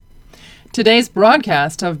Today's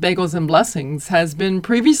broadcast of Bagels and Blessings has been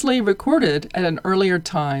previously recorded at an earlier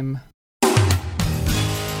time.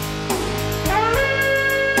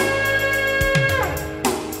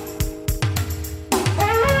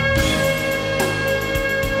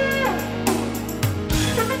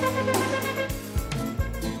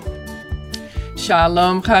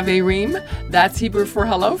 Shalom Chaverim, that's Hebrew for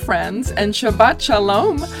hello friends, and Shabbat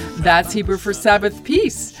Shalom, that's Hebrew for Sabbath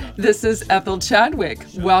peace. This is Ethel Chadwick.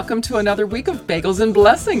 Welcome to another week of Bagels and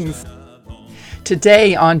Blessings.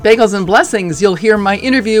 Today on Bagels and Blessings, you'll hear my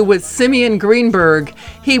interview with Simeon Greenberg.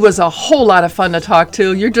 He was a whole lot of fun to talk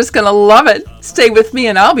to. You're just going to love it. Stay with me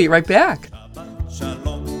and I'll be right back.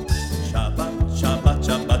 Shalom, Shabbat, Shabbat,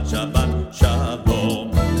 Shabbat, Shabbat,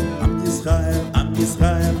 Shalom. Am Yisrael, Am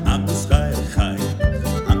Yisrael, Am Yisrael Chai.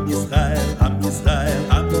 Am Yisrael, Am Yisrael,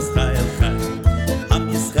 Am Yisrael Chai. Am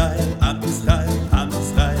Yisrael, Am Yisrael, Am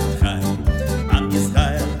Yisrael Chai. Am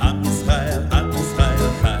Yisrael, Am Yisrael, Am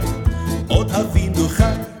Yisrael Chai. Od Avinu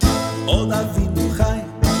Chai, Od Avinu Chai.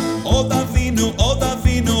 Od Avinu, Od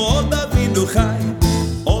Avinu, Od Avinu Chai.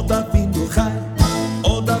 Od Avinu Chai,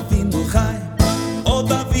 Od Avinu Chai.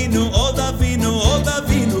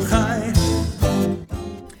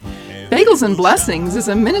 Bagels and Blessings is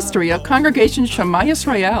a ministry of Congregation Shema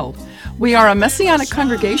Yisrael. We are a Messianic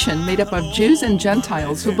congregation made up of Jews and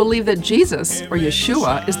Gentiles who believe that Jesus, or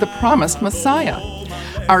Yeshua, is the promised Messiah.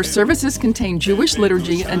 Our services contain Jewish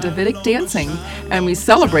liturgy and Davidic dancing, and we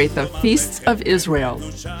celebrate the Feasts of Israel.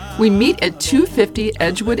 We meet at 250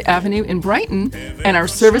 Edgewood Avenue in Brighton, and our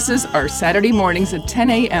services are Saturday mornings at 10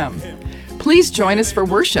 a.m. Please join us for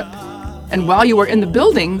worship. And while you are in the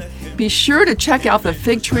building, be sure to check out the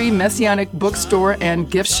Fig Tree Messianic Bookstore and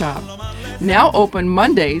Gift Shop. Now open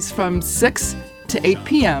Mondays from 6 to 8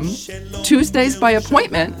 p.m., Tuesdays by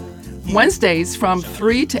appointment, Wednesdays from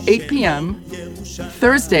 3 to 8 p.m.,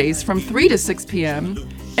 Thursdays from 3 to 6 p.m.,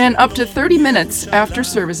 and up to 30 minutes after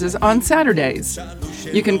services on Saturdays.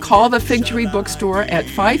 You can call the Fig Tree Bookstore at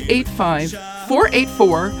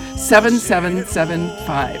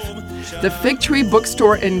 585-484-7775. The Fig Tree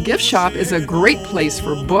Bookstore and Gift Shop is a great place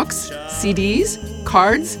for books, CDs,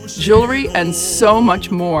 cards, jewelry, and so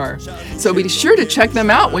much more. So be sure to check them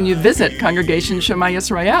out when you visit Congregation Shema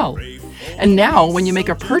Yisrael. And now, when you make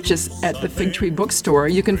a purchase at the Fig Tree Bookstore,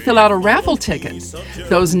 you can fill out a raffle ticket.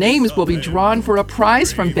 Those names will be drawn for a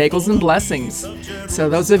prize from Bagels and Blessings. So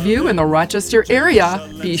those of you in the Rochester area,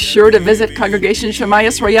 be sure to visit Congregation Shema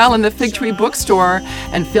Yisrael in the Fig Tree Bookstore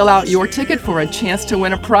and fill out your ticket for a chance to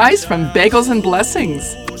win a prize from Bagels and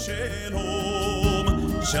Blessings.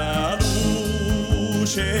 Shalom,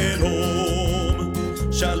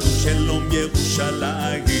 Shalom,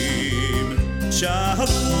 Yerushalayim.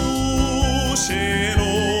 Shalom,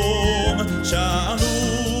 Shalom, Shalom,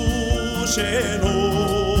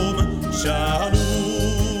 Shalom,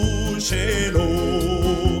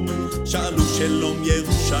 Shalom, Shalom, Shalom,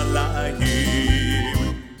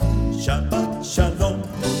 Yerushalayim. Shabbat, Shalom,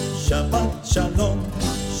 Shabbat, Shalom,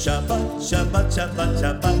 Shabbat, Shabbat, Shabbat,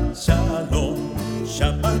 Shabbat, Shalom,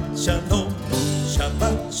 Shabbat, Shalom,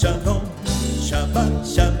 Shabbat, Shalom, Shabbat,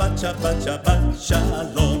 Shabbat, Shabbat, Shabbat,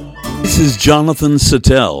 Shalom. This is Jonathan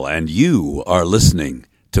Sattel, and you are listening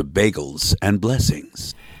to Bagels and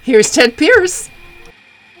Blessings. Here's Ted Pierce.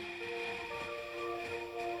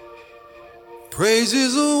 Praise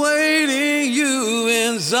is awaiting you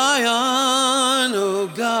in Zion, oh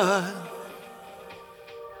God.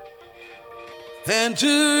 And to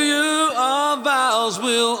you our vows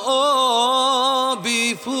will all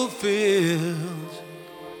be fulfilled.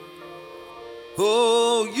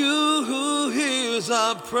 Oh, you who hears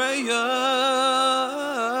our prayers,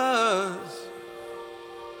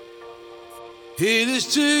 it is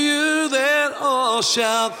to you that all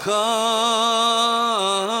shall come.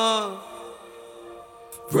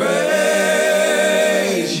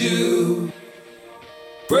 Praise you,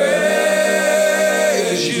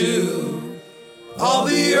 praise you. All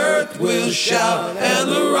the earth will shout and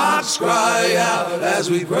the rocks cry out as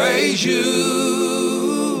we praise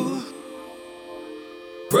you.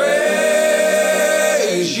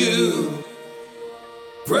 Praise you,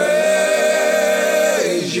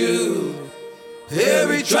 praise you.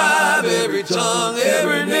 Every tribe, every tongue,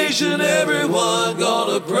 every nation, everyone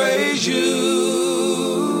gonna praise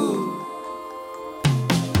you.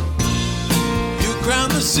 You crown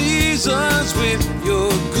the seasons with your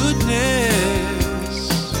goodness.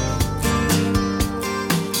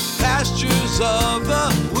 Pastures of the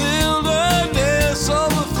wilderness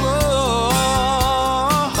overflow.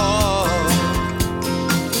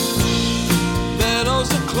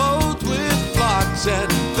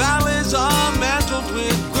 And valleys are mantled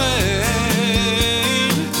with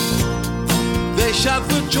grain.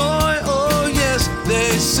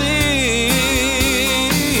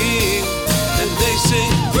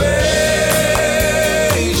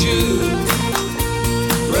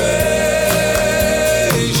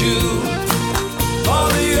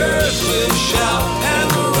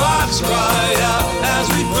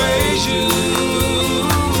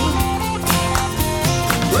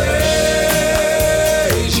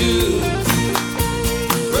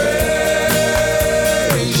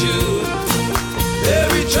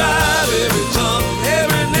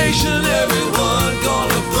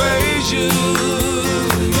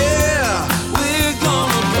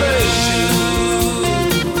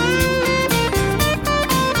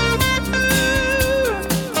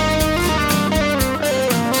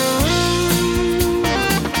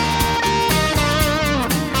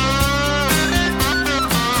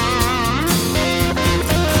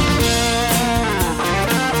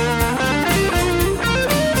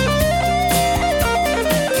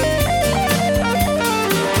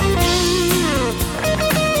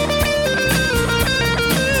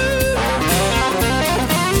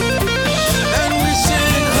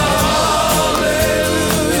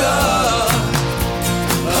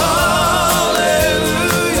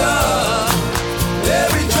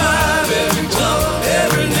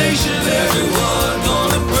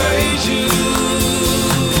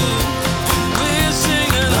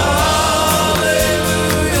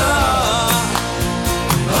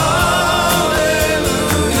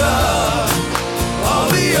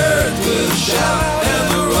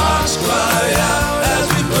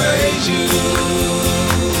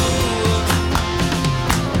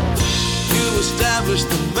 establish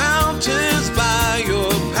the mountains by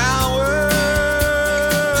your power.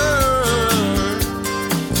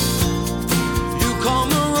 You calm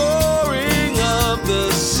the roaring of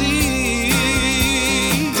the sea.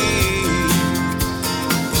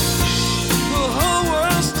 The whole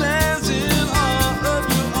world stands in awe of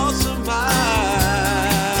your awesome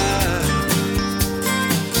might.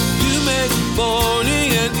 You make morning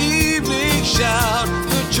and evening shout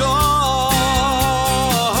for joy.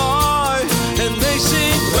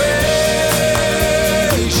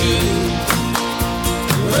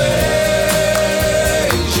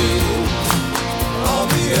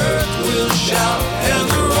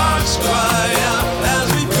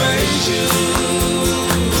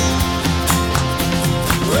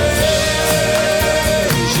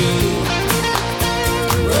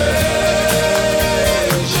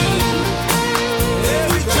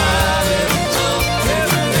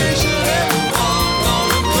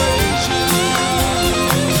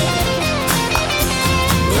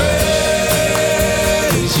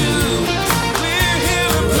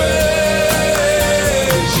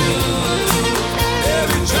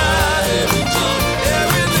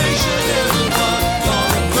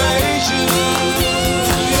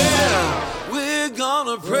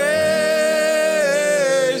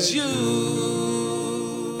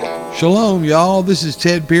 Shalom, y'all. This is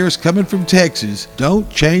Ted Pierce coming from Texas. Don't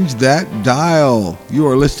change that dial. You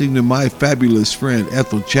are listening to my fabulous friend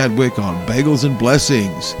Ethel Chadwick on Bagels and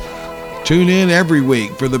Blessings. Tune in every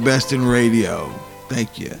week for the best in radio.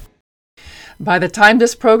 Thank you. By the time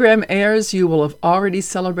this program airs, you will have already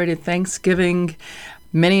celebrated Thanksgiving.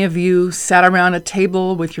 Many of you sat around a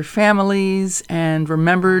table with your families and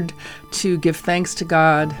remembered to give thanks to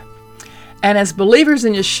God. And as believers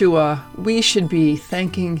in Yeshua, we should be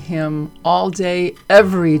thanking Him all day,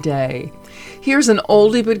 every day. Here's an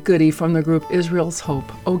oldie but goodie from the group Israel's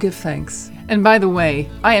Hope. Oh, give thanks. And by the way,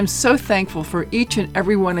 I am so thankful for each and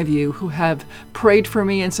every one of you who have prayed for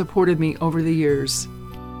me and supported me over the years.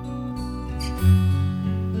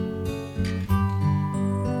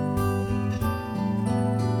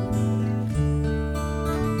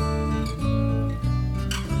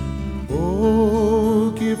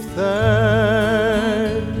 Oh, give thanks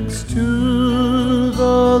to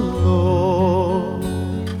the Lord,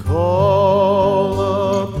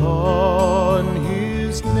 call upon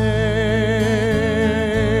His name,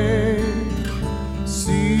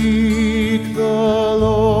 seek the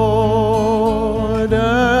Lord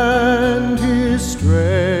and His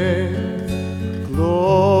strength,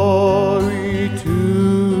 glory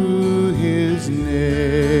to His name.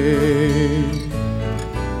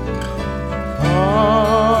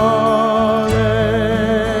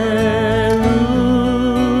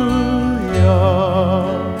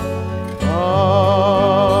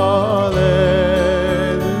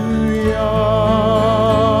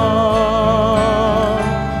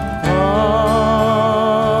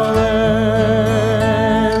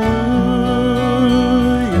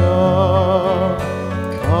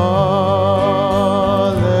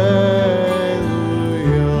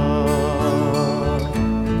 Hallelujah.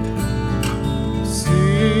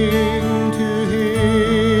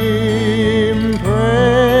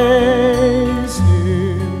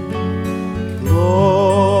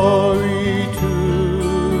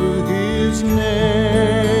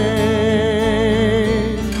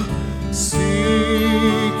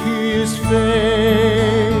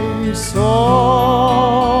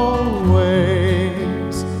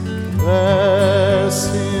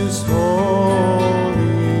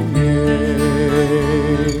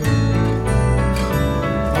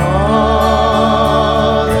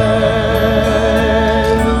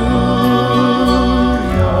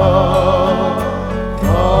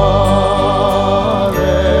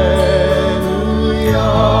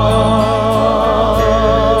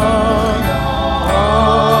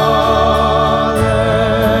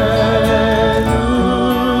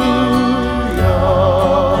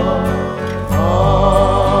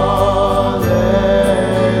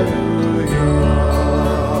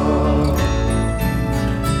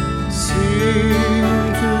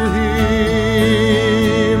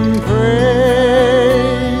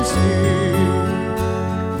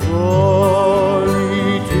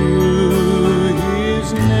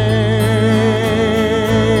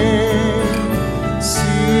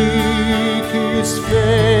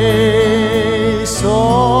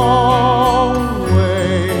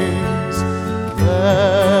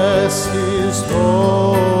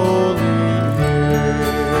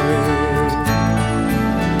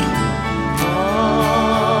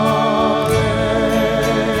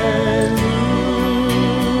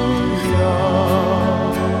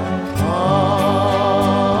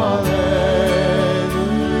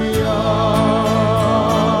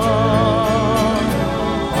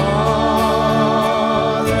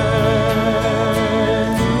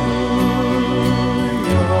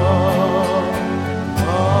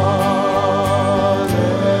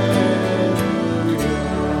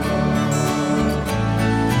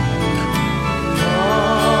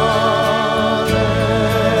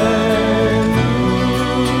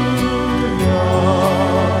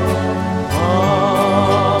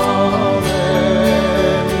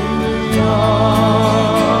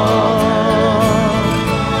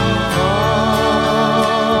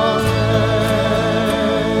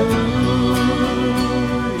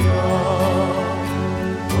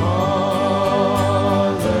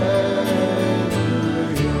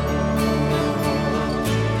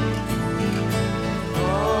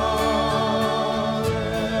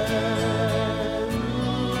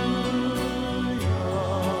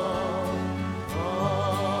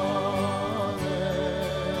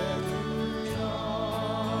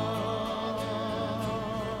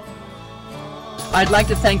 I'd like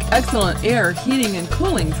to thank Excellent Air Heating and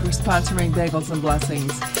Cooling for sponsoring Bagels and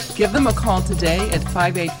Blessings. Give them a call today at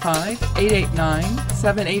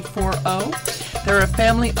 585-889-7840. They're a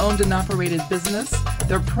family-owned and operated business.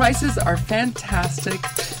 Their prices are fantastic.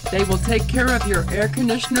 They will take care of your air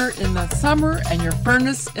conditioner in the summer and your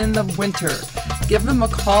furnace in the winter. Give them a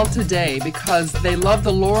call today because they love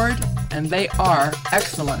the Lord and they are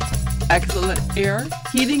excellent. Excellent Air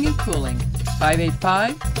Heating and Cooling.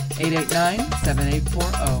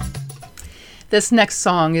 585-889-7840. This next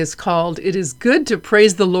song is called It Is Good to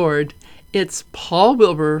Praise the Lord. It's Paul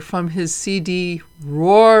Wilbur from his CD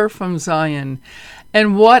Roar from Zion.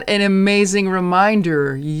 And what an amazing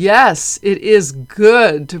reminder. Yes, it is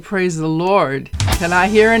good to praise the Lord. Can I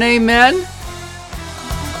hear an amen?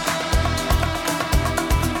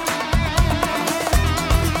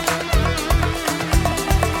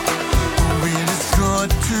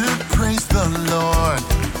 Praise the Lord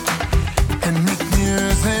and make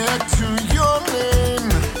music to your name.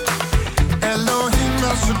 Elohim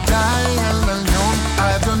El Shaddai, El Elyon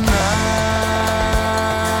Adonai.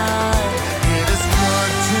 It is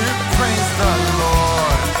good to praise the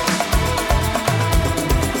Lord.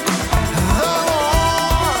 The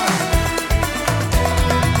Lord.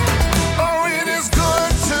 Oh, it is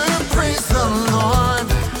good to praise the Lord,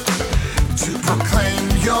 to proclaim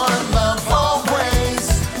your love always.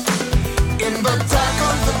 In the dark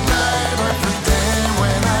of the night, every day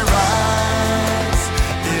when I rise,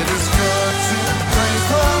 it is good to praise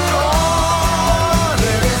the Lord.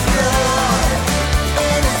 It is good,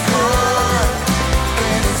 it is good,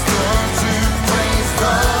 it is good to praise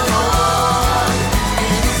the Lord.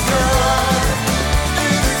 It is good,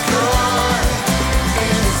 it is good,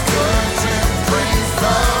 it is good to praise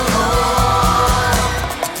the Lord.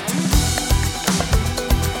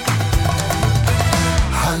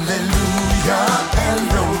 Hallelujah.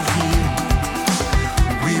 Elohim,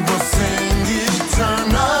 we will sing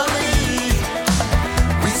eternally.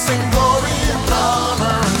 We sing glory and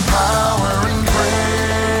honor and power and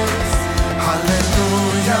praise.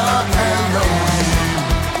 Hallelujah, Elohim.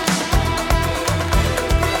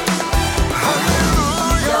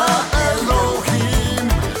 Hallelujah, Elohim.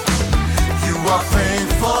 You are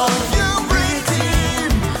faithful, you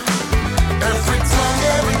redeem every tongue,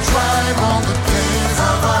 every tribe, all the days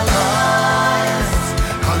of our lives.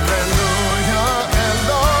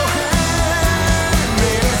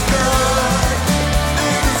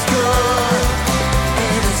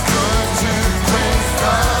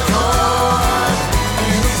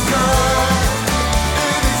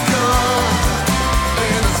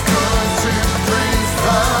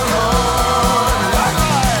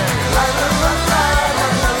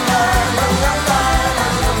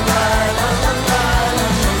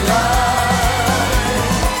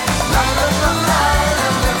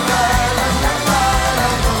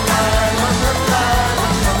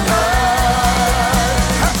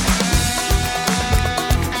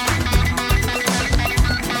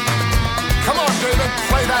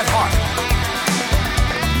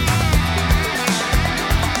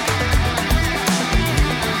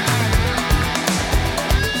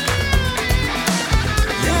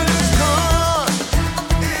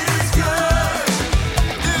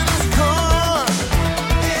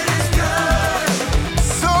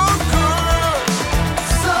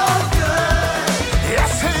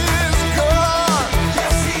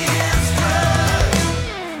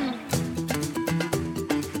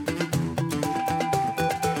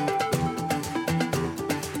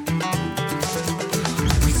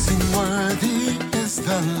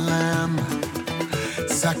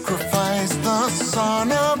 Sacrifice the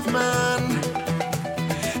Son of Man,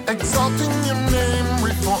 exalting your name,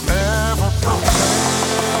 we forever proclaim.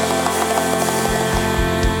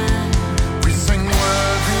 We sing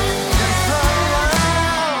worthy is the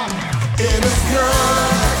Lamb. It is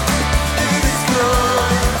good, it is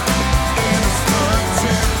good, it is good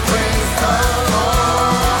to praise the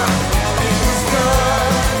Lord. It is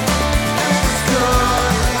good, it is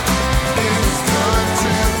good, it is good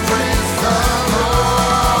to praise the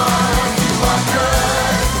Lord. You are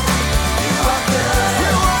good,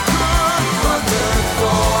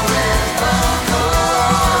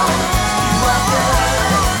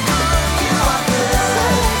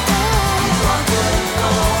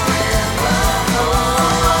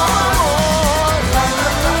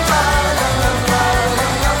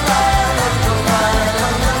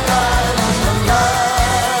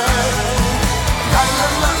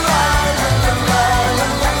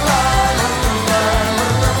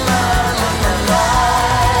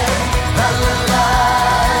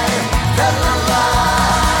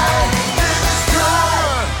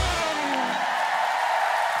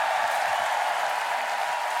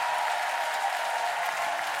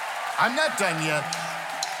 I'm not done yet.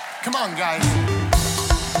 Come on, guys.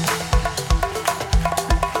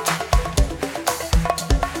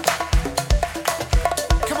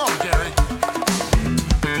 Come on, Gary.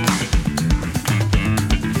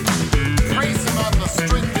 Praise him on the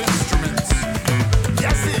stringed instruments.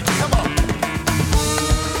 Yes, it. Come on.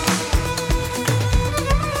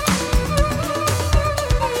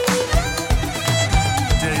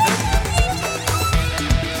 David.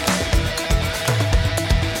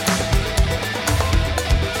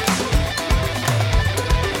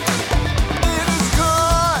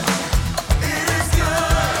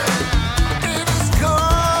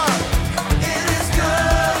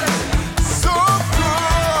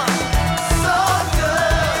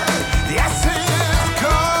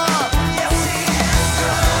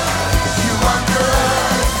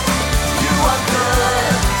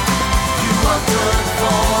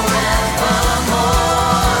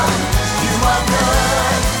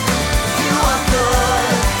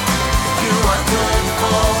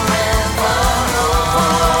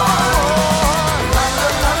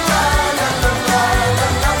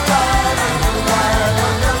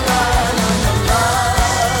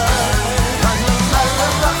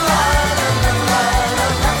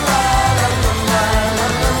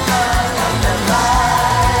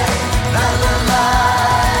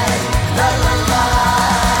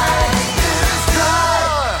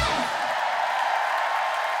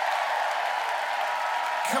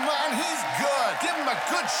 Come on, he's good. Give him a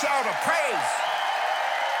good shout of praise.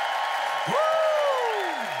 Woo!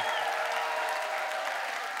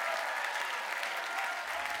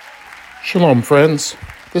 Shalom, friends.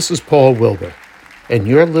 This is Paul Wilbur, and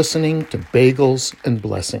you're listening to Bagels and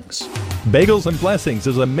Blessings. Bagels and Blessings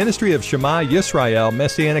is a ministry of Shema Yisrael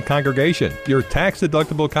Messianic Congregation. Your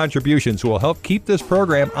tax-deductible contributions will help keep this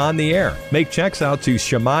program on the air. Make checks out to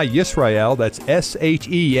Shema Yisrael, that's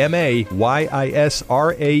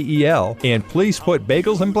SHEMAYISRAEL, and please put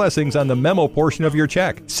Bagels and Blessings on the memo portion of your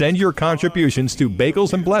check. Send your contributions to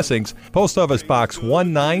Bagels and Blessings, Post Office Box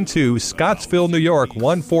 192, Scottsville, New York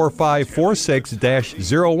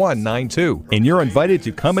 14546-0192. And you're invited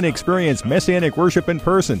to come and experience Messianic worship in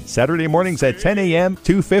person, Saturday mornings at 10 a.m.,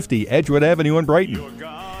 250 Edgewood Avenue in Brighton.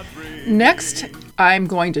 Next, I'm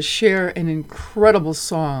going to share an incredible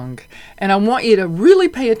song, and I want you to really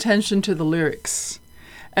pay attention to the lyrics.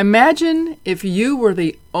 Imagine if you were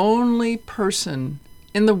the only person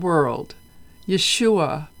in the world.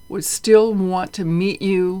 Yeshua would still want to meet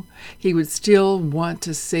you. He would still want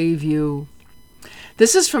to save you.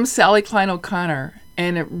 This is from Sally Klein O'Connor,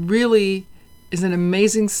 and it really is an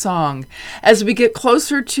amazing song. As we get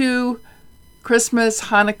closer to Christmas,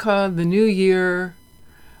 Hanukkah, the New Year,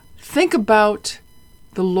 think about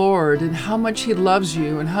the Lord and how much He loves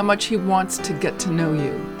you and how much He wants to get to know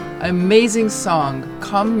you. Amazing song,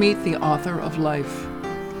 Come Meet the Author of Life.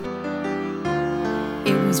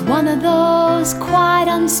 It was one of those quite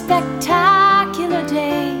unspectacular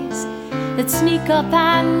days that sneak up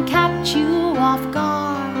and catch you off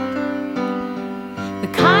guard. The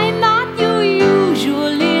kind that you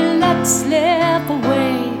usually let slip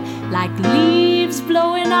away like leaves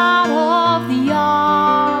blowing out of the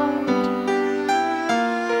yard.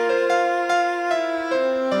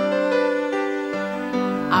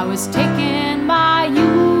 I was taking my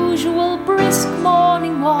usual brisk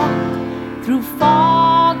morning walk through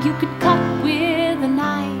fog you could cut with a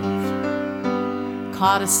knife.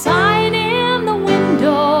 Caught a sign in the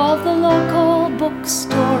window of the local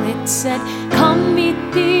bookstore. It said, "Come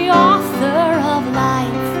meet the author of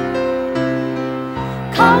life.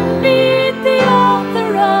 Come meet the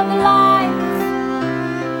author of life.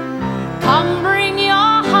 Come bring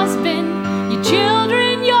your husband, your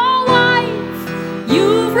children, your wife.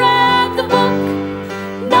 You've read the book,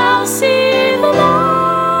 now see the light.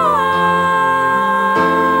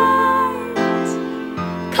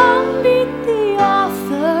 Come meet the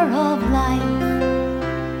author of life."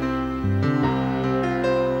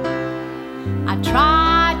 I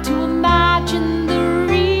tried to imagine the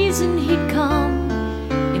reason he'd come.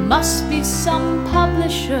 Must be some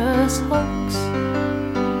publisher's hoax.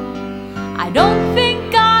 I don't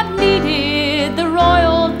think God needed the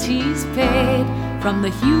royalties paid from the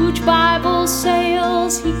huge Bible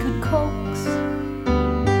sales he could coax.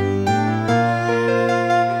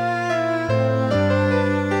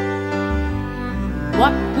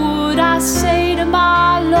 What would I say to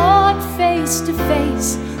my Lord face to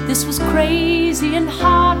face? This was crazy and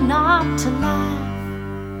hard not to laugh.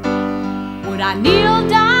 Would I kneel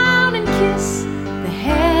down and kiss the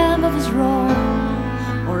hem of his robe,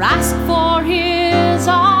 or ask for his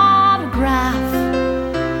autograph?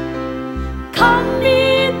 Come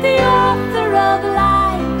meet the author of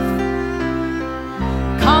life.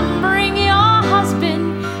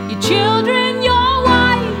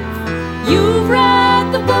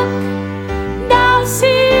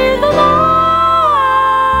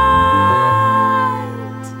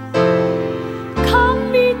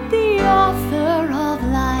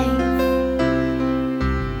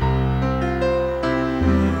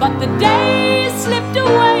 But the days slipped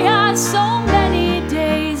away as so many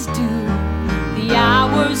days do. The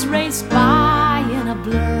hours raced by in a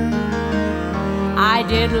blur. I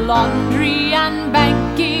did laundry and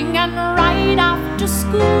banking, and right after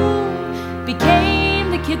school became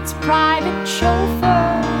the kids' private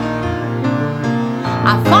chauffeur.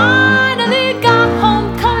 I finally got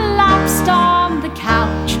home, collapsed on the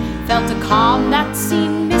couch, felt a calm that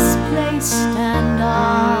seemed misplaced, and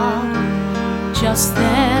just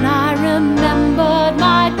then I remembered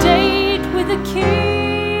my date with the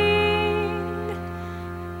king.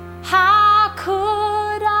 How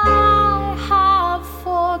could I have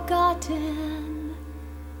forgotten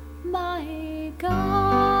my God?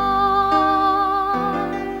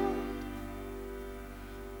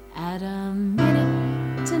 At a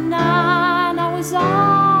minute to 9, I was all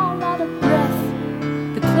out of breath.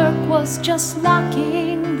 The clerk was just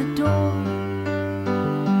locking the door.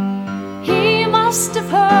 He must have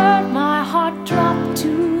heard my heart drop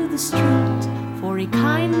to the street, for he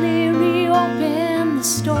kindly reopened the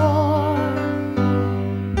store.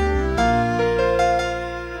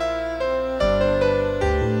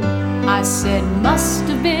 I said, must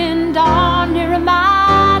have been darn near a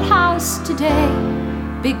madhouse today.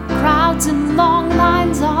 Big crowds and long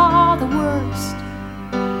lines are the worst.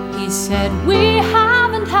 He said, we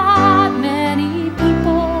haven't had many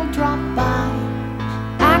people drop by.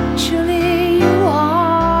 Actually, you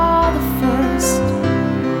are the first.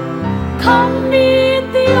 Come meet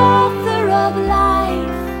the author of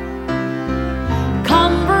life.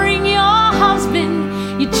 Come bring your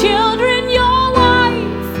husband, your children, your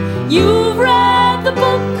wife. You've read the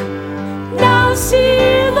book, now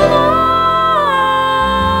see the light.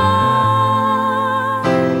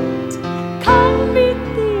 Come meet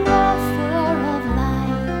the author of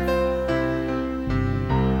life.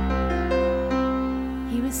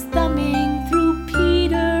 He was thumbing through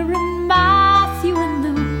Peter and Matthew and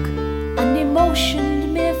Luke, and he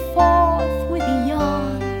motioned me forth with a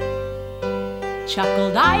yawn.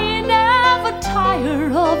 Chuckled, I ain't never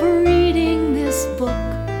tired of reading this book,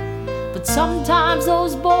 but sometimes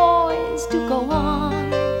those boys do go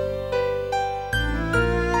on.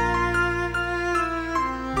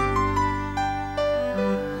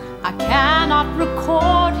 I cannot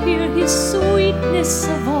record here his sweetness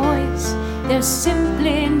of voice. There's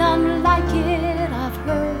simply none like it I've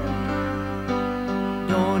heard.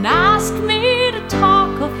 Don't ask me to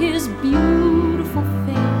talk of his beautiful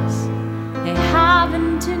face. They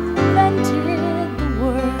haven't invented the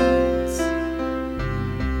words.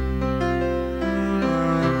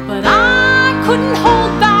 But I couldn't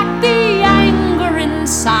hold back the anger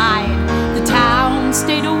inside. The town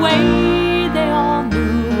stayed away, they all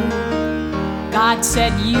knew. God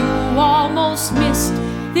said, you almost missed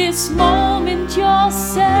this moment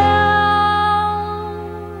yourself.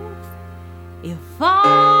 If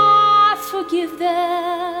I forgive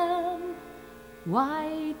them,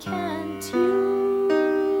 why can't you?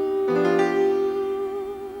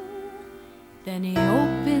 Then he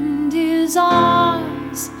opened his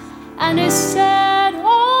arms and he said,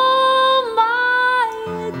 oh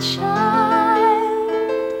my child,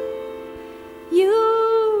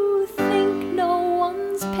 you think no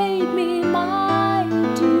one's paid me my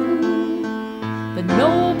due, but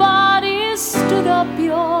nobody stood up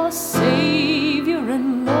your Savior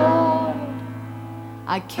and Lord.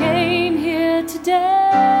 I came here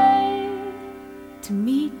today to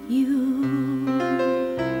meet you.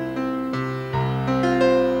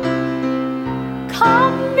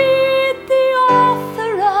 Come meet the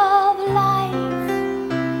author of life.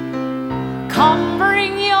 Come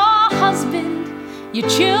bring your husband, your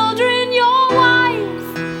children, your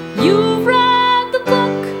wife. You've read the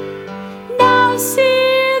book, now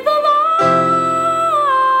see the light.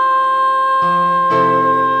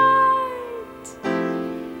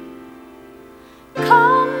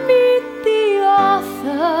 Come meet the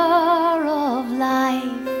author of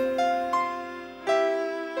life.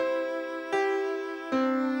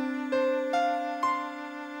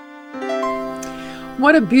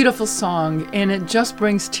 What a beautiful song, and it just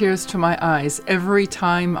brings tears to my eyes every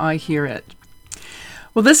time I hear it.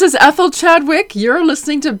 Well, this is Ethel Chadwick. You're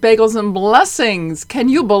listening to Bagels and Blessings. Can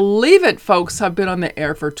you believe it, folks? I've been on the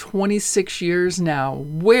air for 26 years now.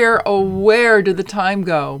 Where, oh, where did the time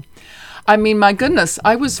go? I mean, my goodness,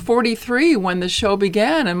 I was 43 when the show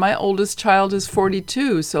began, and my oldest child is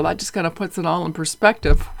 42, so that just kind of puts it all in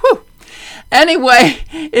perspective. Whew! Anyway,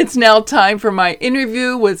 it's now time for my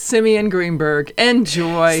interview with Simeon Greenberg.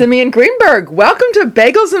 Enjoy. Simeon Greenberg, welcome to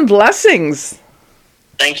Bagels and Blessings.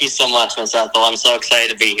 Thank you so much, Miss Ethel. I'm so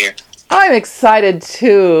excited to be here. I'm excited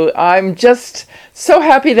too. I'm just so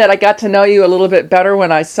happy that I got to know you a little bit better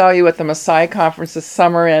when I saw you at the Messiah Conference this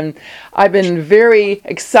summer, and I've been very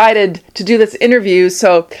excited to do this interview.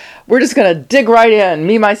 So we're just going to dig right in,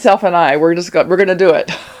 me, myself, and I. We're going to do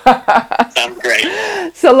it. Sounds great.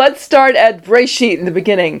 So let's start at Breshit in the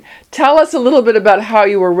beginning. Tell us a little bit about how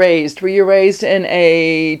you were raised. Were you raised in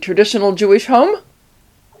a traditional Jewish home?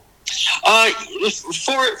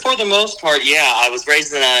 For the most part, yeah. I was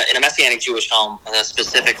raised in a Messianic Jewish home.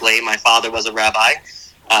 Specifically, my father was a rabbi.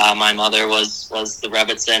 My mother was the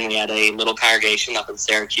Rebbitzin. We had a little congregation up in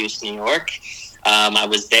Syracuse, New York. I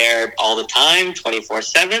was there all the time,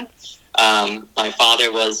 24/7. My father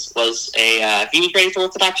he was raised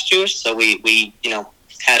Orthodox Jewish, so we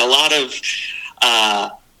had a lot of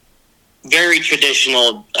very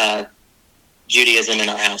traditional Judaism in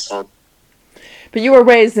our household. But you were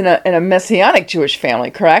raised in a Messianic Jewish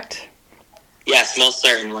family, correct? Yes, most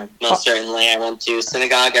certainly. Most certainly. I went to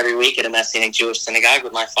synagogue every week at a Messianic Jewish synagogue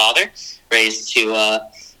with my father, raised to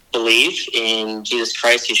believe in Jesus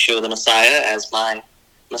Christ, Yeshua the Messiah, as my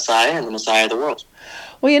Messiah and the Messiah of the world.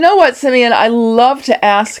 Well, you know what, Simeon? I love to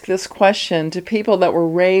ask this question to people that were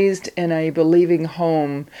raised in a believing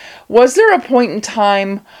home. Was there a point in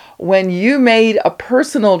time when you made a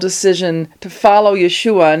personal decision to follow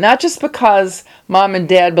Yeshua, not just because mom and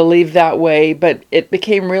dad believed that way, but it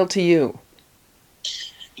became real to you?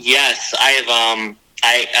 Yes, I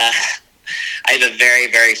have a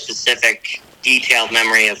very, very specific, detailed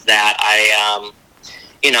memory of that.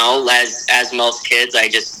 As most kids, I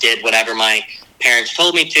just did whatever my parents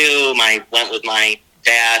told me to. I went with my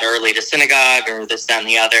dad early to synagogue or this, that, and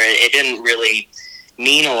the other. It didn't really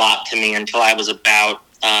mean a lot to me until I was about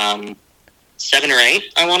 7 or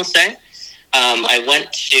 8, I want to say. I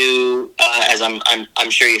went to, as I'm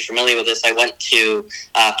sure you're familiar with this, I went to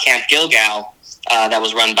Camp Gilgal that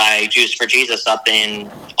was run by Jews for Jesus up in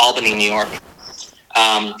Albany, New York.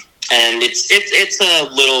 And it's a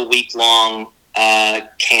little week-long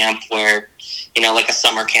camp where, like a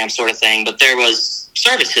summer camp sort of thing, but there was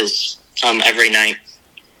services every night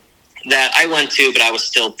that I went to, but I was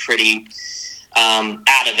still pretty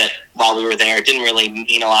out of it while we were there. It didn't really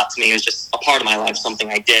mean a lot to me. It was just a part of my life, something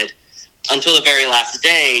I did. Until the very last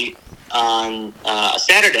day, on a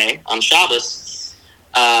Saturday, on Shabbos,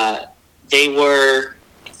 they were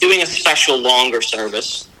doing a special longer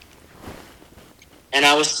service. And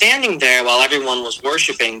I was standing there while everyone was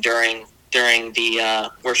worshiping during the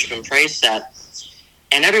worship and praise set.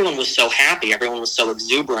 And everyone was so happy. Everyone was so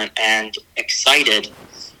exuberant and excited.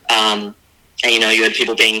 And, you had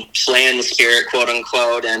people being slain in the spirit, quote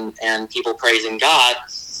unquote, and people praising God.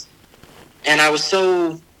 And I was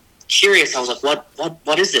so curious. I was like,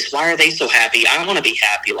 what is this? Why are they so happy? I want to be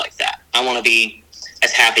happy like that. I want to be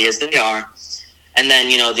as happy as they are. And then,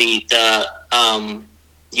 the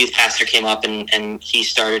youth pastor came up and he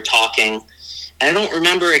started talking. And I don't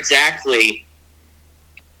remember exactly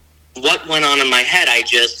what went on in my head. I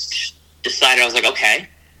just decided, I was like, okay,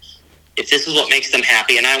 if this is what makes them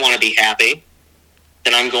happy and I want to be happy,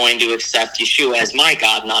 then I'm going to accept Yeshua as my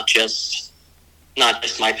God, not just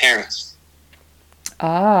my parents.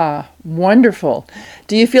 Ah, wonderful.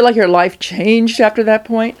 Do you feel like your life changed after that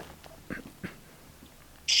point?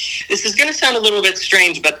 This is going to sound a little bit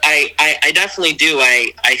strange, but I definitely do.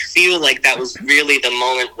 I feel like that was really the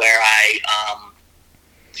moment where I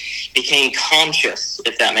became conscious,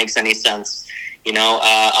 if that makes any sense.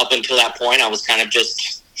 Up until that point, I was kind of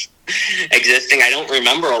just existing. I don't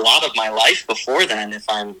remember a lot of my life before then, if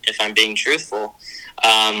I'm being truthful.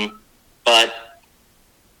 But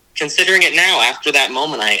considering it now, after that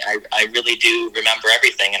moment, I really do remember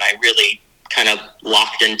everything, and I really kind of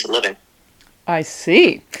locked into living. I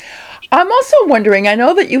see. I'm also wondering, I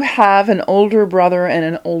know that you have an older brother and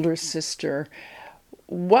an older sister.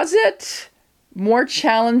 Was it more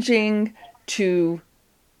challenging to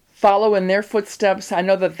follow in their footsteps? I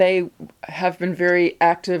know that they have been very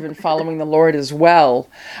active in following the Lord as well.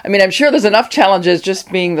 I mean, I'm sure there's enough challenges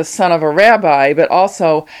just being the son of a rabbi, but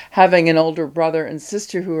also having an older brother and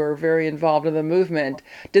sister who are very involved in the movement.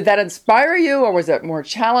 Did that inspire you, or was it more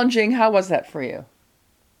challenging? How was that for you?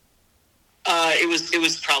 It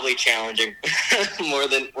was probably challenging more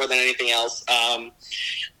than anything else.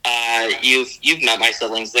 You've met my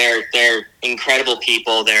siblings. They're incredible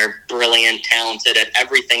people. They're brilliant, talented at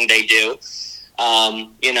everything they do.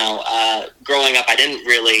 Growing up, I didn't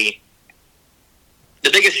really. The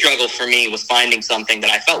biggest struggle for me was finding something that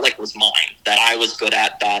I felt like was mine, that I was good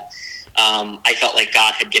at, that I felt like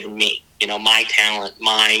God had given me. My talent,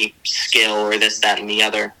 my skill, or this, that, and the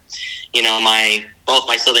other. Both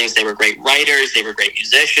my siblings, they were great writers, they were great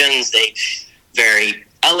musicians, they very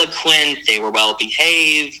eloquent. They were well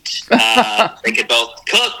behaved. They could both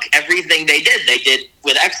cook. Everything they did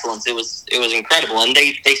with excellence. It was incredible, and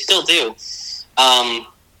they still do.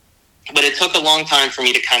 But it took a long time for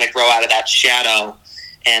me to kind of grow out of that shadow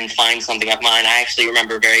and find something of mine. I actually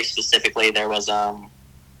remember very specifically there was a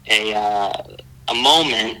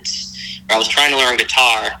moment where I was trying to learn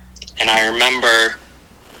guitar, and I remember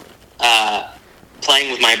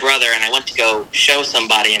playing with my brother, and I went to go show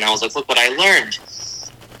somebody, and I was like, look what I learned.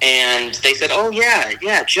 And they said, oh,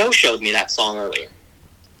 yeah, Joe showed me that song earlier.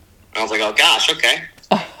 And I was like, oh, gosh, okay.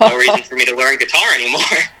 No reason for me to learn guitar anymore.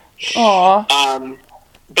 Aww.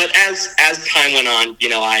 But as time went on, you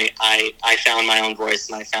know, I found my own voice,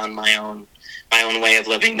 and I found my own way of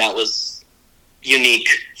living that was unique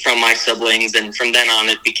from my siblings, and from then on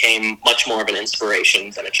it became much more of an inspiration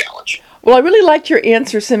than a challenge. Well, I really liked your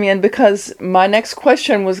answer, Simeon, because my next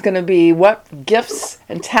question was going to be, what gifts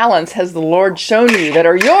and talents has the Lord shown you that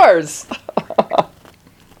are yours?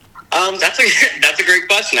 That's a great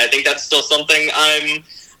question. I think that's still something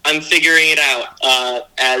I'm figuring it out.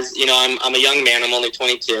 As you know, I'm a young man. I'm only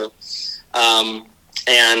 22,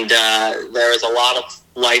 and there is a lot of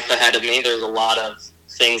life ahead of me. There's a lot of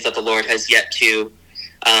things that the Lord has yet to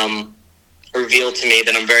reveal to me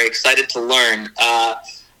that I'm very excited to learn.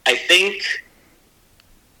 I think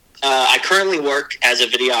I currently work as a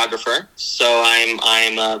videographer, so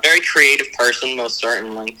I'm a very creative person, most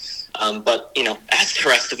certainly. But you know, as the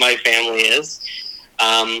rest of my family is.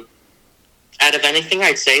 Out of anything,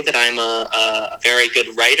 I'd say that I'm a very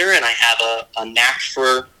good writer, and I have a knack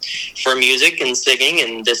for music and singing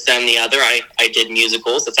and this, that, and the other. I did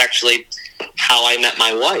musicals. That's actually how I met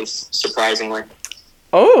my wife, surprisingly.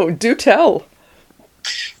 Oh, do tell.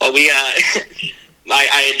 Well,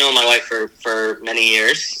 I had known my wife for many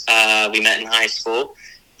years. We met in high school,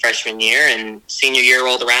 freshman year, and senior year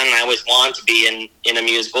rolled around, and I always wanted to be in a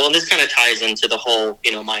musical. And this kind of ties into the whole,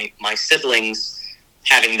 you know, my siblings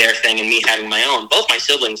having their thing and me having my own. Both my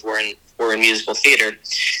siblings were in musical theater,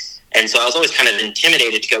 and so I was always kind of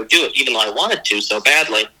intimidated to go do it, even though I wanted to so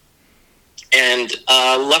badly. And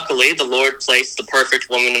luckily, the Lord placed the perfect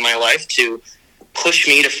woman in my life to push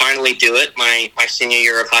me to finally do it my senior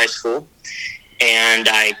year of high school. And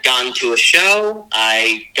I got into a show.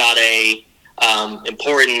 I got a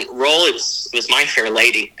important role. It was My Fair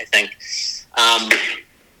Lady, I think.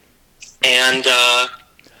 And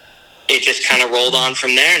it just kind of rolled on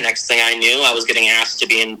from there. Next thing I knew, I was getting asked to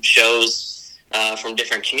be in shows from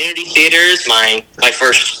different community theaters. My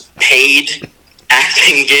first paid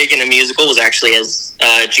acting gig in a musical was actually as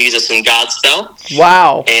Jesus in Godspell.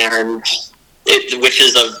 Wow. And which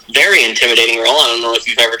is a very intimidating role. I don't know if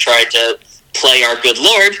you've ever tried to play our good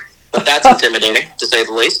Lord, but that's intimidating, to say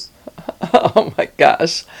the least. Oh my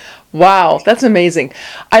gosh. Wow, that's amazing.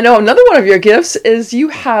 I know another one of your gifts is you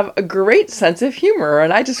have a great sense of humor,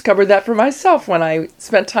 and I discovered that for myself when I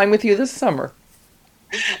spent time with you this summer.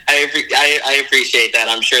 I appreciate that.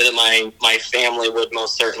 I'm sure that my family would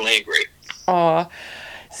most certainly agree.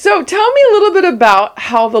 So tell me a little bit about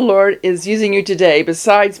how the Lord is using you today.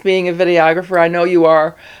 Besides being a videographer, I know you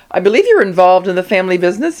are, I believe you're involved in the family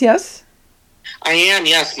business, yes? I am,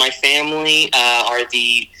 yes. My family are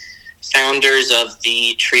the founders of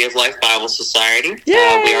the Tree of Life Bible Society. We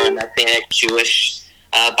are a Messianic Jewish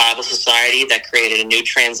Bible Society that created a new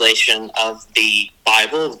translation of the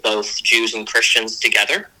Bible, of both Jews and Christians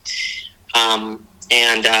together.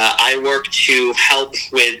 And I work to help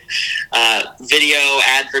with video,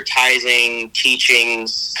 advertising,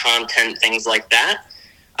 teachings, content, things like that.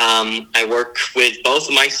 I work with both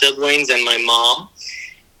of my siblings and my mom,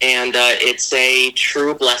 and it's a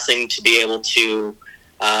true blessing to be able to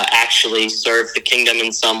actually serve the kingdom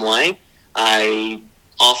in some way. I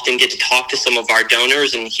often get to talk to some of our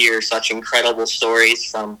donors and hear such incredible stories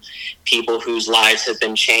from people whose lives have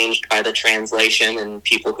been changed by the translation, and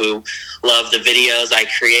people who love the videos I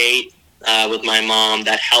create with my mom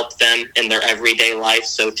that help them in their everyday life.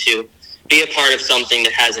 So to be a part of something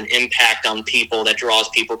that has an impact on people, that draws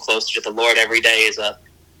people closer to the Lord every day, is a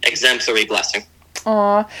exemplary blessing.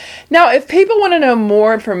 Now, if people want to know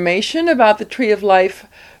more information about the Tree of Life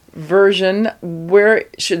version, where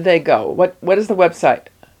should they go? What is the website?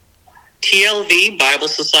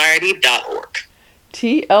 tlvbiblesociety.org.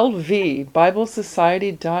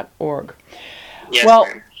 tlvbiblesociety.org. Yes, well,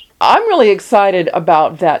 ma'am. I'm really excited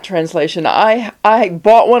about that translation. I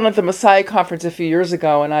bought one at the Messiah Conference a few years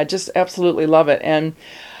ago, and I just absolutely love it. And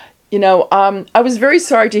you know, I was very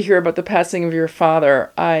sorry to hear about the passing of your father.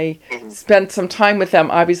 I spent some time with them,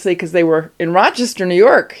 obviously, because they were in Rochester, New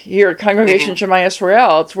York, here at Congregation Shema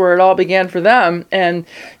Yisrael. It's where it all began for them. And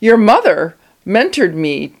your mother mentored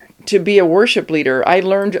me to be a worship leader. I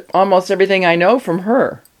learned almost everything I know from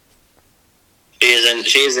her.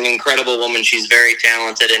 She is an incredible woman. She's very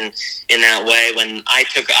talented in that way. When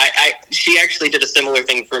she actually did a similar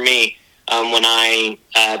thing for me when I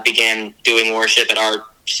began doing worship at our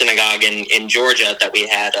synagogue in Georgia that we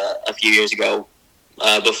had a few years ago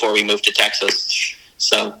before we moved to Texas.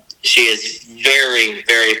 So she is very,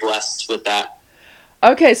 very blessed with that.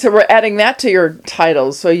 Okay, so we're adding that to your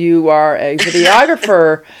titles. So you are a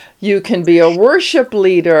videographer, you can be a worship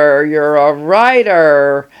leader, you're a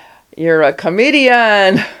writer, you're a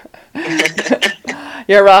comedian,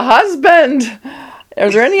 you're a husband. Are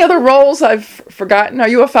there any other roles I've forgotten? Are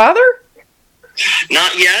you a father?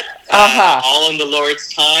 Not yet. All in the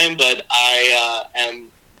Lord's time, but I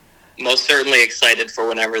am most certainly excited for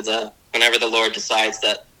whenever the Lord decides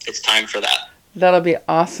that it's time for that. That'll be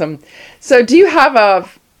awesome. So do you have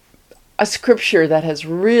a scripture that has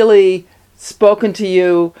really spoken to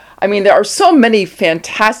you? I mean, there are so many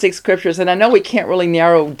fantastic scriptures, and I know we can't really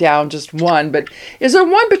narrow down just one, but is there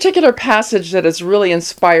one particular passage that has really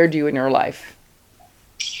inspired you in your life?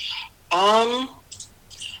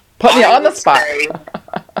 Put me on the spot.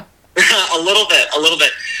 A little bit.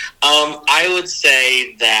 I would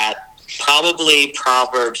say that probably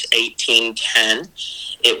Proverbs 18:10.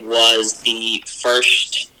 It was the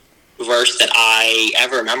first verse that I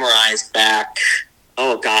ever memorized back.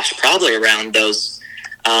 Oh gosh, probably around those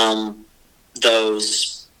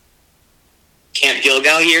Camp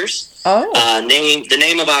Gilgal years. The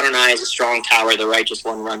name of Adonai is a strong tower. The righteous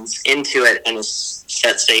one runs into it and is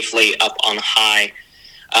set safely up on high.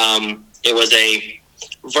 It was a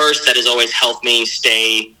verse that has always helped me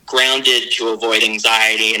stay grounded to avoid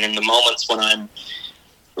anxiety, and in the moments when I'm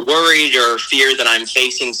worried or fear that I'm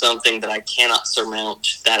facing something that I cannot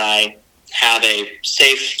surmount, that I have a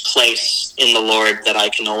safe place in the Lord that I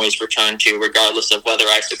can always return to, regardless of whether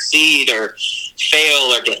I succeed or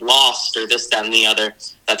fail or get lost or this, that, and the other,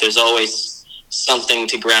 that there's always something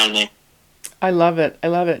to ground me. I love it.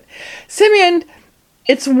 Simeon,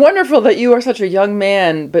 it's wonderful that you are such a young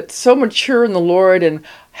man, but so mature in the Lord and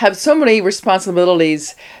have so many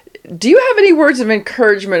responsibilities. Do you have any words of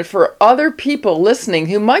encouragement for other people listening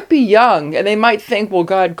who might be young and they might think, well,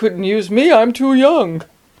 God couldn't use me, I'm too young?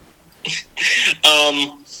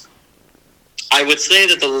 I would say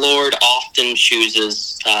that the Lord often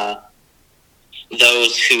chooses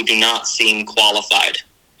those who do not seem qualified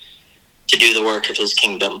to do the work of his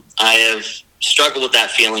kingdom. I have struggled with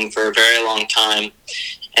that feeling for a very long time,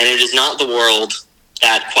 and it is not the world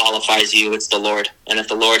that qualifies you, it's the Lord. And if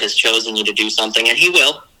the Lord has chosen you to do something, and he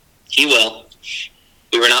will.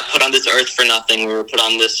 We were not put on this earth for nothing. We were put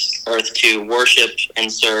on this earth to worship and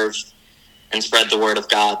serve and spread the word of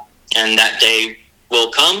God. And that day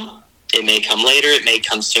will come. It may come later, it may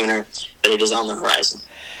come sooner, but it is on the horizon.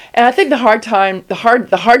 And I think the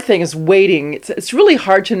hard thing is waiting. It's really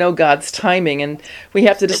hard to know God's timing, and we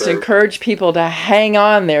have to just encourage people to hang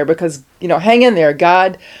on there because, hang in there.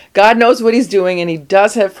 God knows what he's doing, and he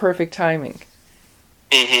does have perfect timing.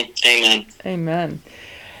 Mm-hmm. Amen.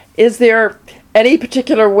 Is there any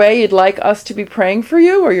particular way you'd like us to be praying for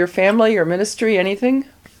you or your family, your ministry, anything?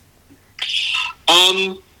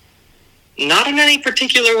 Not in any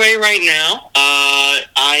particular way right now.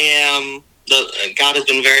 God has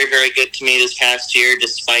been very, very good to me this past year,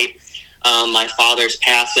 despite my father's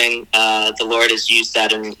passing. The Lord has used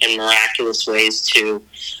that in miraculous ways to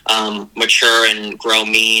mature and grow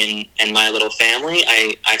me and my little family.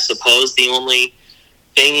 I suppose the only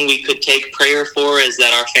thing we could take prayer for is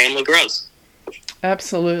that our family grows.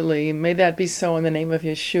 Absolutely. May that be so in the name of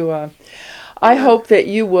Yeshua. I hope that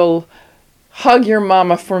you will hug your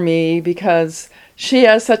mama for me because she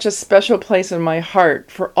has such a special place in my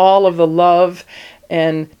heart for all of the love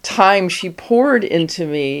and time she poured into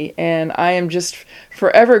me. And I am just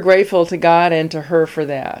forever grateful to God and to her for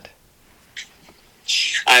that.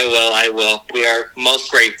 I will. We are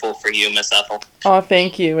most grateful for you, Miss Ethel. Oh,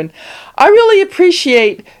 thank you. And I really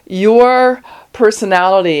appreciate your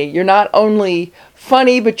personality. You're not only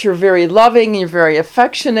funny, but you're very loving, you're very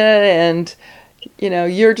affectionate, and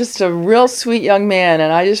you're just a real sweet young man,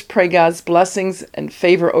 and I just pray God's blessings and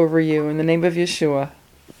favor over you in the name of Yeshua.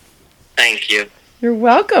 Thank you. You're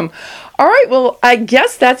welcome. All right, well, I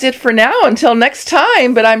guess that's it for now until next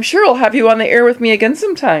time, but I'm sure I'll have you on the air with me again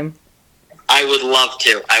sometime. I would love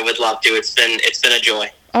to. It's been a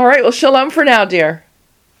joy. All right, well, shalom for now, dear.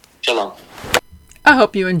 Shalom. I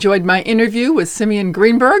hope you enjoyed my interview with Simeon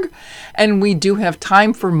Greenberg, and we do have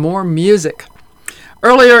time for more music.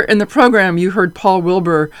 Earlier in the program, you heard Paul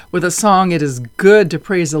Wilbur with a song, It Is Good to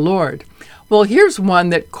Praise the Lord. Well, here's one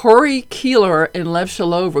that Corey Keeler and Lev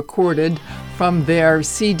Shalom recorded from their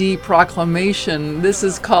CD Proclamation. This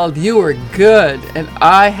is called You Are Good, and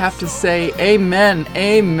I have to say amen,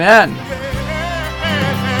 amen.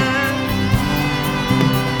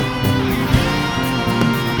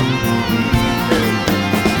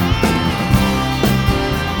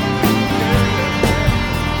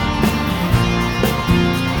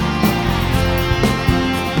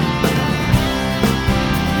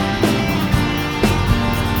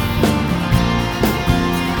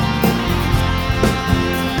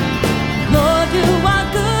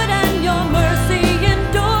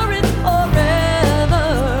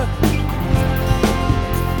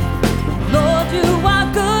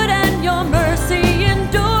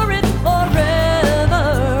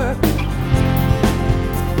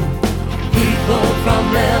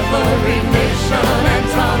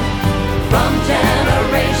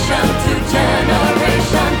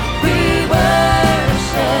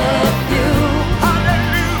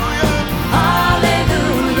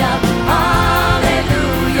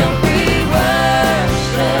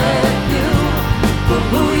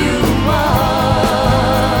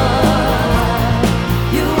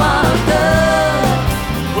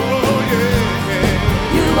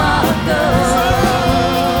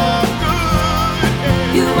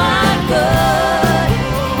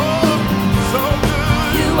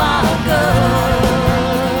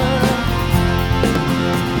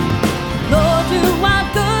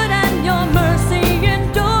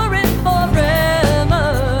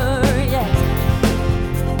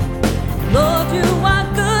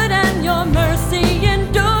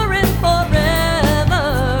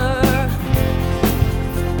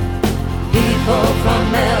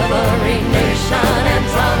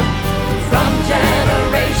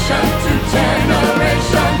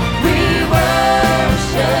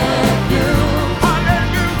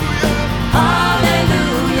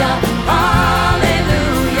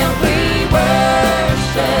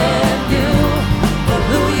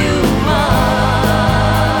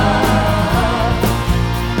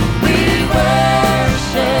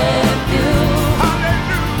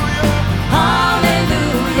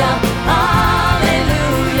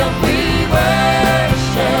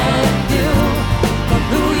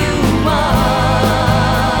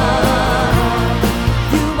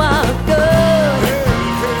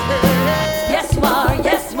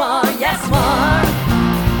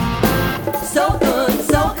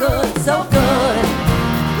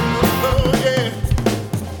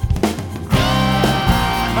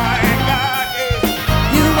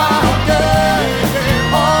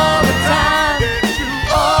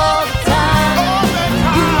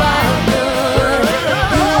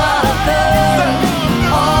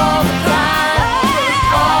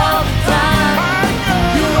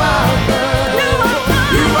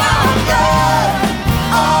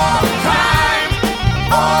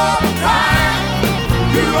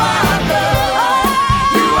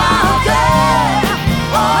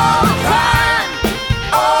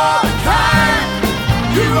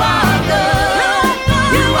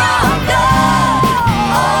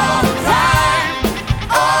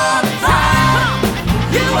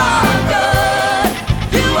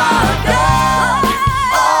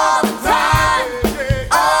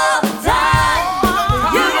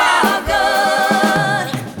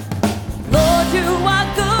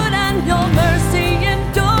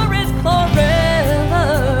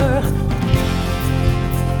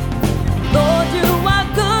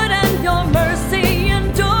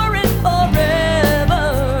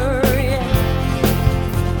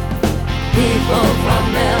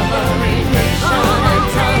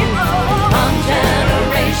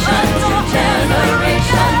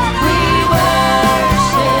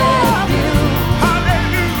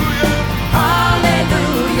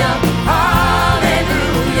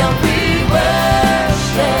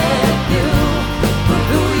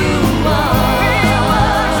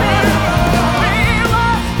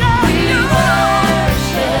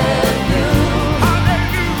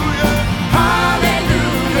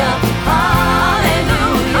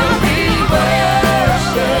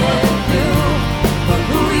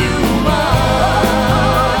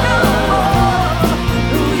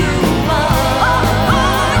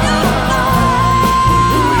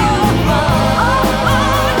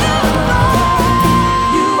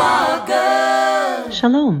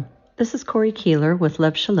 Shalom. This is Corey Keeler with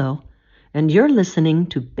Lev Shalom, and you're listening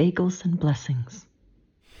to Bagels and Blessings.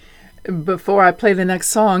 Before I play the next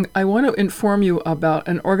song, I want to inform you about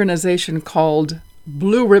an organization called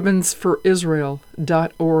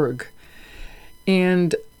BlueRibbonsForIsrael.org.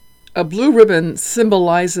 And A blue ribbon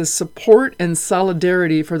symbolizes support and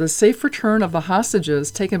solidarity for the safe return of the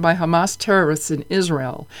hostages taken by Hamas terrorists in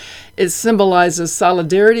Israel. It symbolizes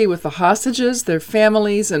solidarity with the hostages, their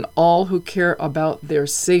families, and all who care about their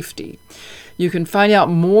safety. You can find out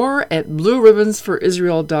more at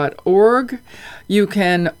blueribbonsforisrael.org. You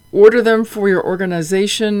can order them for your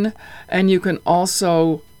organization, and you can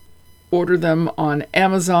also order them on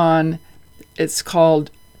Amazon. It's called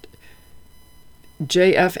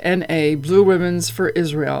JFNA, Blue Ribbons for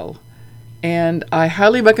Israel. And I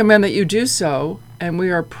highly recommend that you do so, and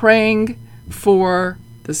we are praying for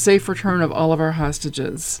the safe return of all of our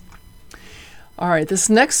hostages. All right,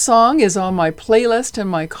 this next song is on my playlist in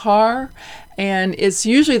my car, and it's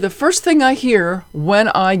usually the first thing I hear when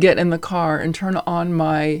I get in the car and turn on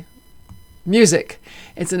my music.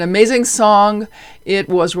 It's an amazing song. It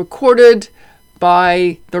was recorded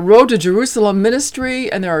by the Road to Jerusalem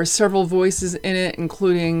Ministry, and there are several voices in it,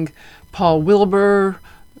 including Paul Wilbur,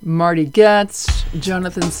 Marty Getz,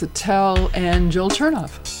 Jonathan Sattel, and Joel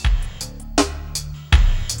Chernoff.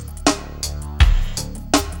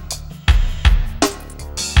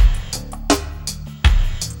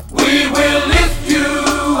 We will lift you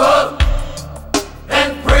up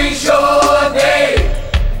and praise your name,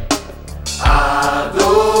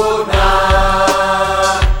 Adonai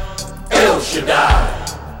El Shaddai.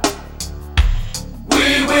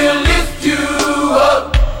 We will lift you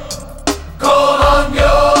up, call on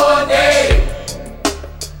your name,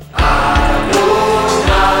 Adonai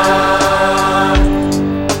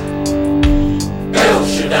El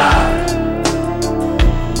Shaddai.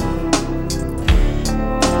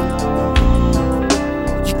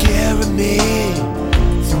 You carry me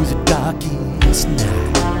through the darkest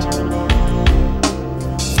night,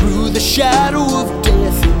 through the shadow of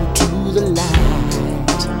death into the light.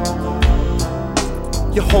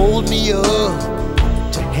 You hold me up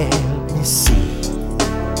to help me see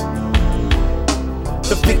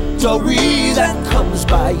the victory that comes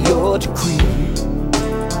by your decree.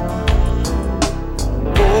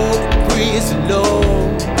 Oh, praise the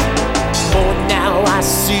Lord, for now I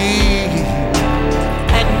see,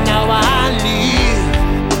 and now I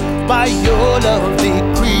live by your love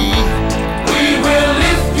decree. We will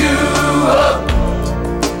lift you up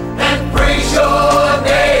and praise your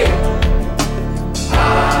name,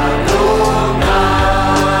 Adonai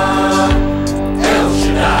El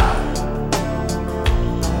Shaddai.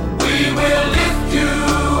 We will lift you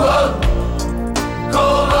up,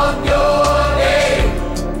 call on your name,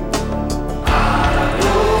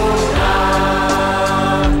 Adonai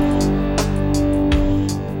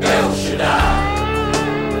El Shaddai.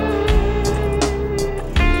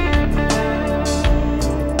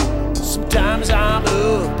 Sometimes I'm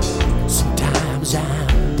up, sometimes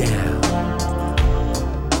I'm down.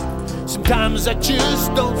 Sometimes I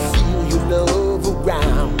just don't feel your love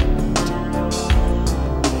around.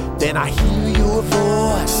 Then I hear your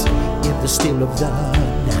voice in the still of the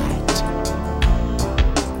night,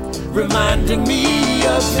 reminding me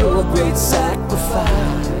of your great sacrifice.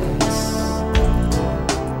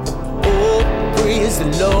 Oh, praise the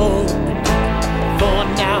Lord, for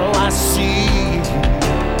now I see,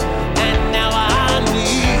 and now I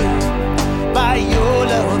live by your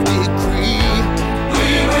love decree. We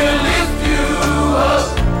will lift you up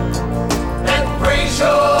and praise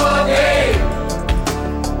your name,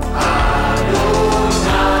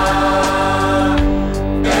 Adonai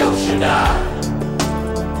El Shaddai.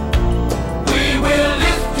 We will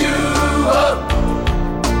lift you up,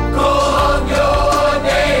 call on your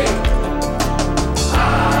name,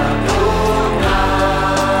 Adonai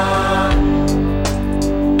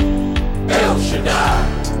El Shaddai.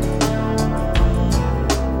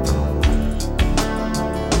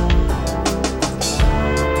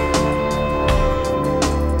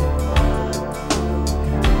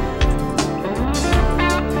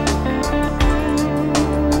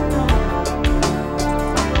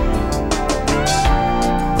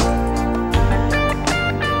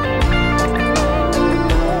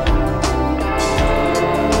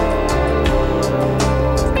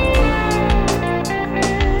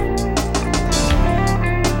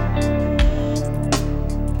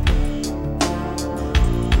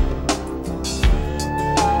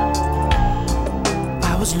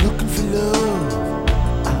 I was looking for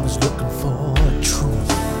love, I was looking for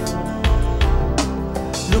truth,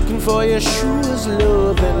 looking for Yeshua's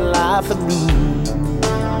love and life anew.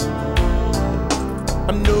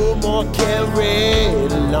 I'm no more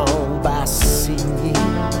carried along by sin,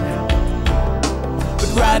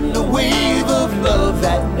 but riding a wave of love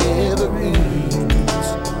that never ends.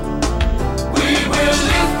 We will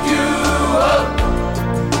lift you up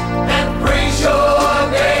and praise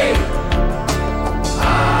your name,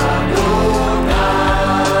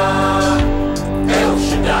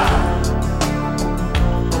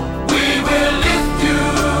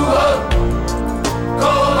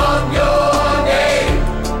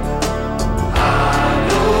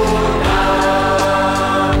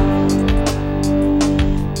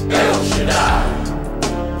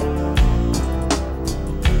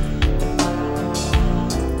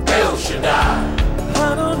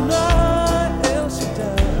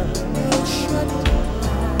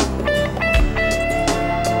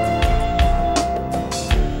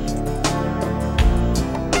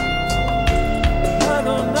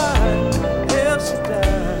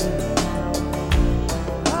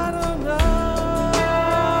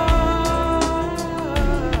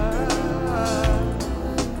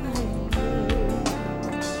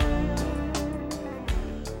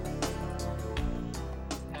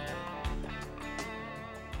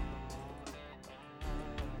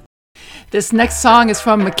 This next song is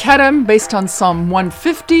from McKeddem, based on Psalm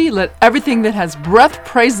 150. Let everything that has breath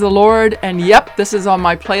praise the Lord. And yep, this is on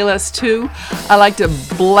my playlist too. I like to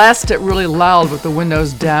blast it really loud with the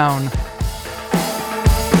windows down.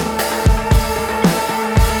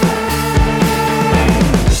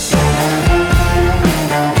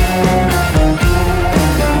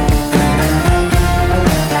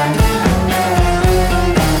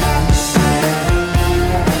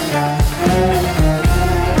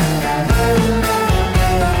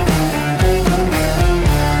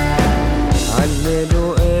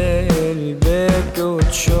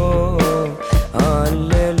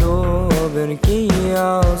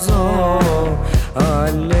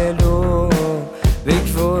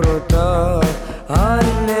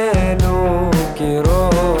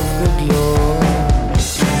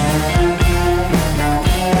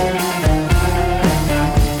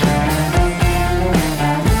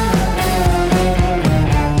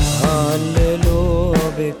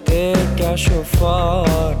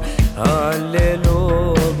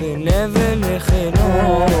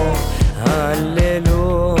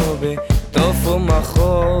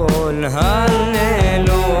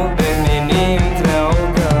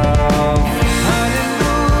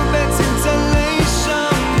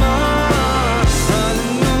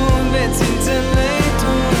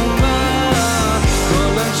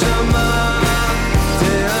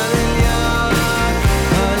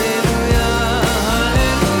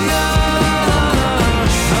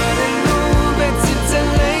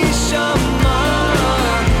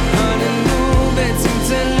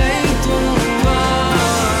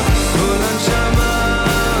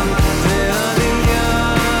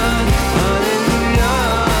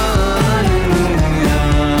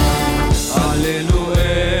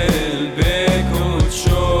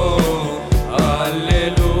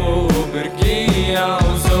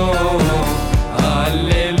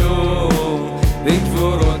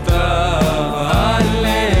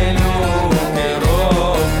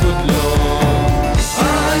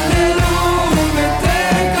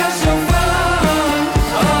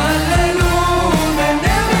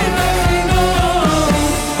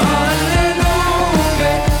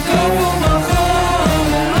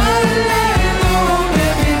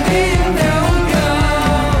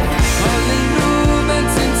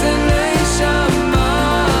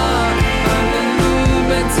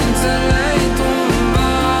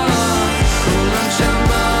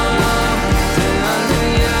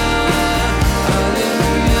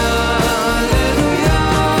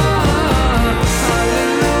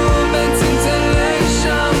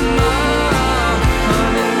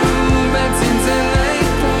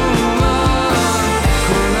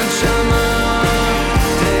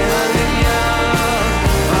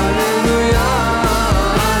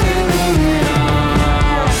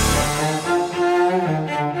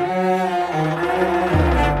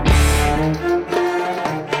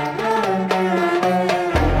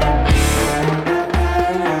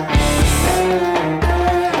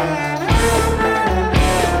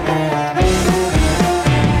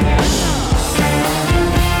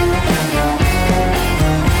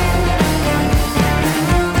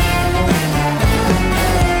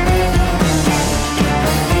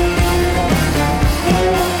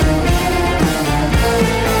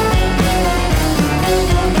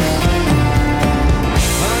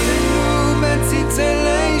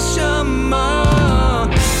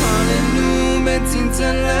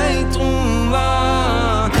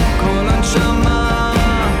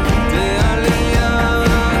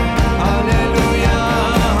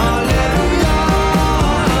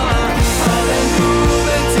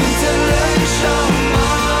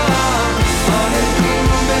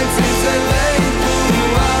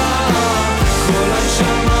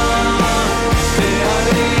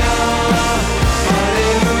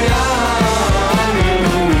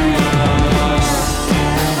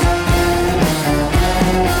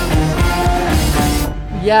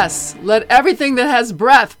 Yes, let everything that has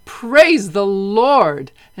breath praise the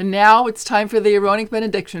Lord. And now it's time for the Aaronic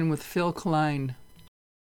benediction with Phil Klein.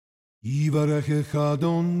 יברכך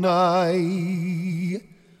אדוני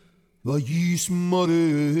וישמרך.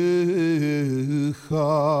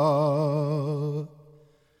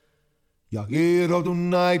 יאיר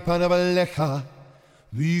אדוני פניו עליך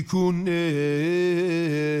ויקונך.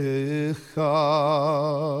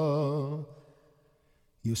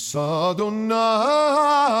 יישא אדוני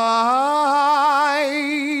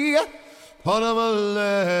פניו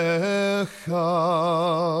עליך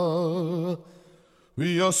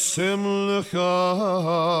וישם לך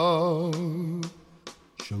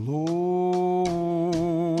שלום.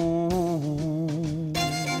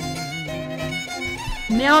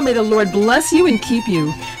 Now may the Lord bless you and keep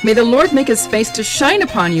you. May the Lord make his face to shine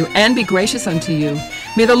upon you and be gracious unto you.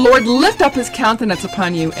 May the Lord lift up his countenance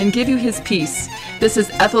upon you and give you his peace. This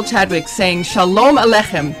is Ethel Chadwick saying, Shalom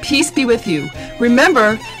Aleichem, peace be with you.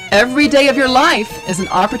 Remember, every day of your life is an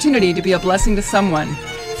opportunity to be a blessing to someone.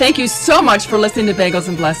 Thank you so much for listening to Bagels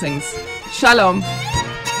and Blessings. Shalom.